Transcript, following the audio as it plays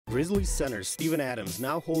Grizzlies center Steven Adams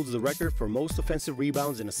now holds the record for most offensive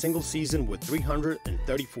rebounds in a single season with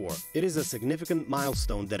 334. It is a significant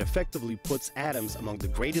milestone that effectively puts Adams among the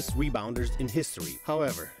greatest rebounders in history.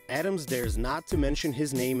 However, Adams dares not to mention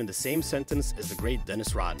his name in the same sentence as the great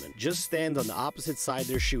Dennis Rodman. Just stand on the opposite side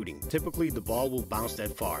they're shooting. Typically, the ball will bounce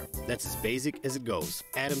that far. That's as basic as it goes.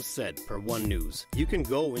 Adams said, per One News. You can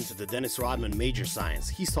go into the Dennis Rodman major science.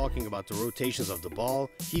 He's talking about the rotations of the ball.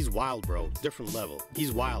 He's wild, bro. Different level.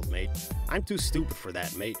 He's wild, mate. I'm too stupid for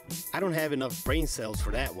that, mate. I don't have enough brain cells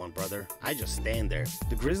for that one, brother. I just stand there.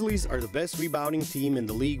 The Grizzlies are the best rebounding team in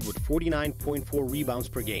the league with 49.4 rebounds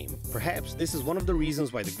per game. Perhaps this is one of the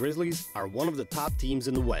reasons why the Grizzlies are one of the top teams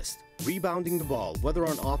in the West. Rebounding the ball, whether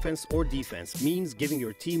on offense or defense, means giving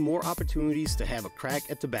your team more opportunities to have a crack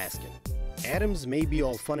at the basket. Adams may be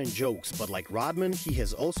all fun and jokes, but like Rodman, he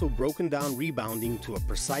has also broken down rebounding to a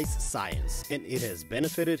precise science, and it has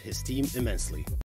benefited his team immensely.